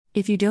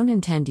If you don't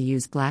intend to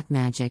use black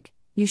magic,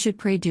 you should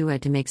pray dua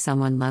to make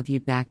someone love you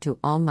back to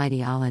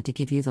Almighty Allah to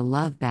give you the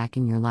love back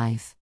in your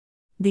life.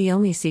 The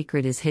only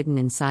secret is hidden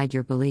inside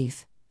your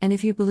belief, and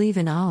if you believe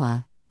in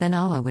Allah, then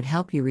Allah would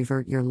help you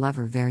revert your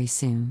lover very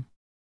soon.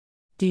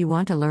 Do you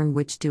want to learn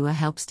which dua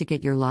helps to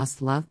get your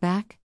lost love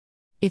back?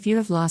 If you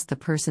have lost the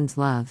person's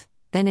love,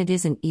 then it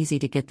isn't easy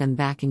to get them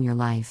back in your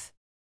life.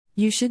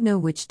 You should know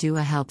which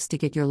dua helps to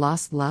get your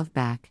lost love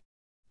back.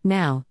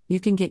 Now,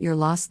 you can get your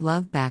lost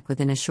love back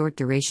within a short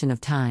duration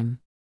of time.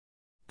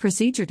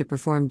 Procedure to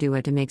perform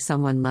dua to make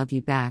someone love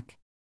you back.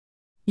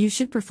 You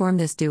should perform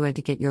this dua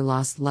to get your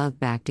lost love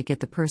back, to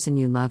get the person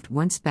you loved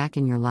once back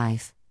in your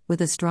life,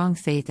 with a strong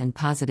faith and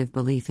positive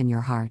belief in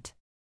your heart.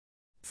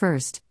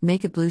 First,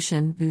 make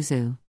ablution,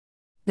 wuzu.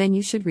 Then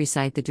you should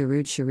recite the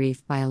Durood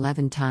Sharif by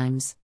 11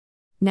 times.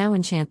 Now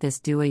enchant this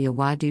dua Ya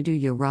Wadudu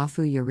Ya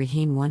Rafu Ya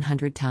Rahim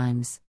 100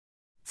 times.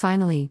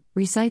 Finally,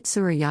 recite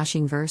Surah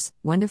Yasin verse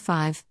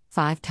 1-5,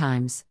 5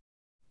 times.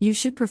 You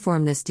should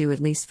perform this dua at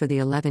least for the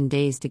 11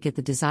 days to get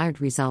the desired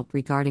result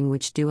regarding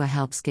which dua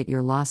helps get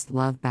your lost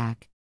love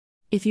back.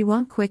 If you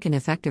want quick and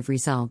effective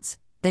results,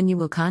 then you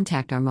will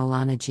contact our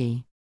Maulana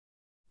Ji.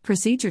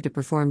 Procedure to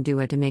perform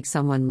dua to make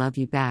someone love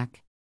you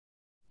back.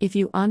 If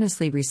you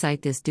honestly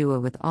recite this dua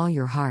with all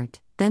your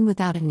heart, then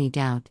without any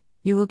doubt,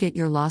 you will get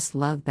your lost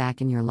love back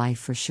in your life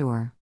for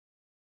sure.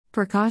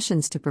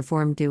 Precautions to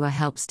perform dua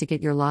helps to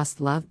get your lost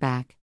love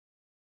back.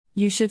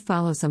 You should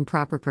follow some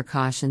proper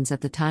precautions at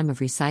the time of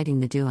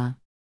reciting the dua.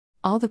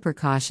 All the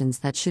precautions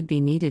that should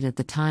be needed at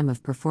the time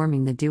of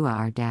performing the dua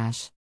are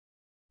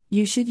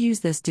You should use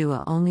this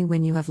dua only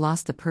when you have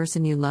lost the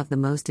person you love the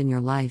most in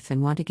your life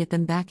and want to get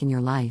them back in your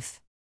life.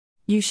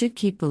 You should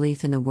keep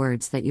belief in the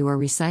words that you are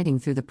reciting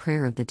through the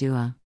prayer of the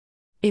dua.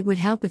 It would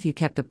help if you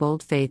kept a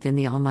bold faith in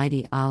the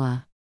Almighty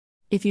Allah.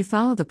 If you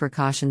follow the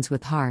precautions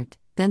with heart,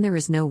 then there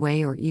is no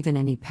way or even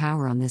any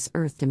power on this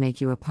earth to make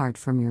you apart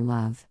from your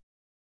love.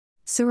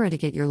 Surah to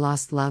get your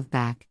lost love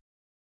back.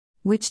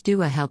 Which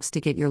dua helps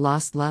to get your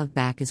lost love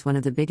back is one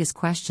of the biggest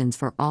questions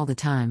for all the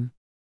time.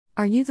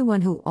 Are you the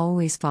one who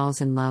always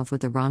falls in love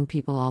with the wrong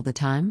people all the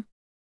time?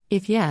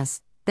 If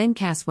yes, then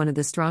cast one of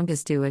the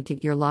strongest dua to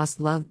get your lost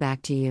love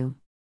back to you.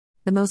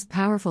 The most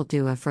powerful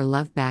dua for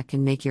love back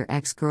can make your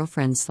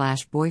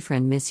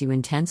ex-girlfriend/boyfriend miss you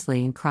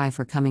intensely and cry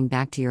for coming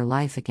back to your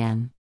life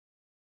again.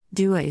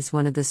 Dua is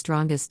one of the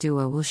strongest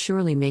dua will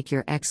surely make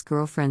your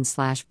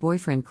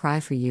ex-girlfriend/boyfriend cry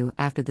for you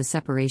after the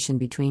separation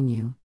between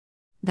you.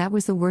 That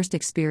was the worst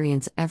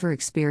experience ever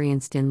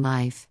experienced in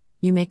life,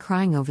 you may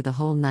crying over the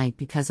whole night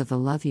because of the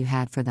love you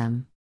had for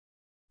them.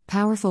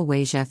 Powerful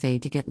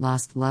Wajifa to get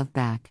lost love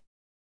back.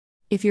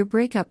 If your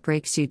breakup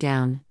breaks you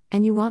down,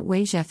 and you want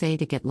Wajifa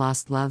to get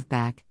lost love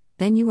back,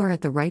 then you are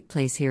at the right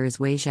place. Here is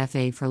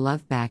Wajifa for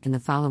love back in the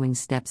following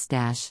steps.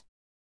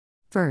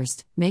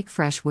 First, make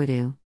fresh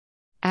wudu.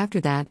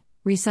 After that,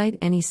 recite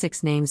any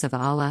 6 names of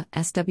Allah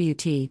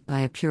SWT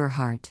by a pure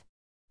heart.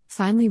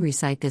 Finally,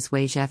 recite this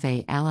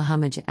Wajifa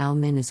Alhamaj al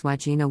min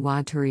Azwajina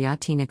wa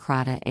Turiyatina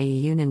Krata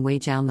Ayunan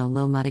Wajalna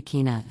lil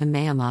Mutakina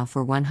Amayama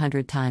for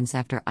 100 times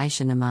after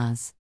Isha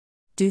Namaz.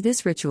 Do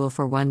this ritual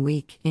for 1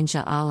 week,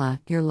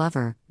 insha'Allah, your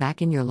lover,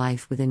 back in your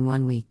life within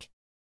 1 week.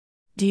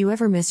 Do you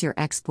ever miss your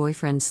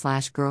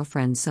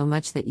ex-boyfriend/girlfriend so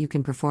much that you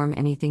can perform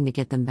anything to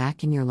get them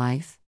back in your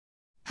life?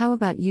 How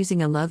about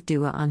using a love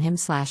dua on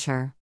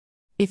him/her?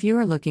 If you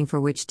are looking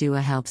for which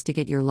dua helps to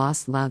get your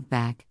lost love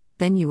back,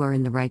 then you are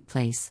in the right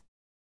place.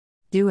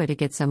 Dua to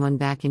get someone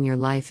back in your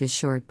life is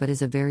short but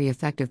is a very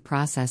effective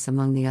process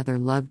among the other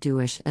love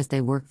duas as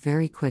they work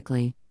very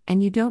quickly,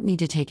 and you don't need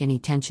to take any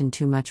tension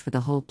too much for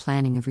the whole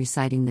planning of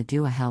reciting the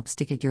dua helps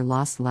to get your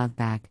lost love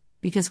back,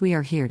 because we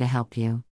are here to help you.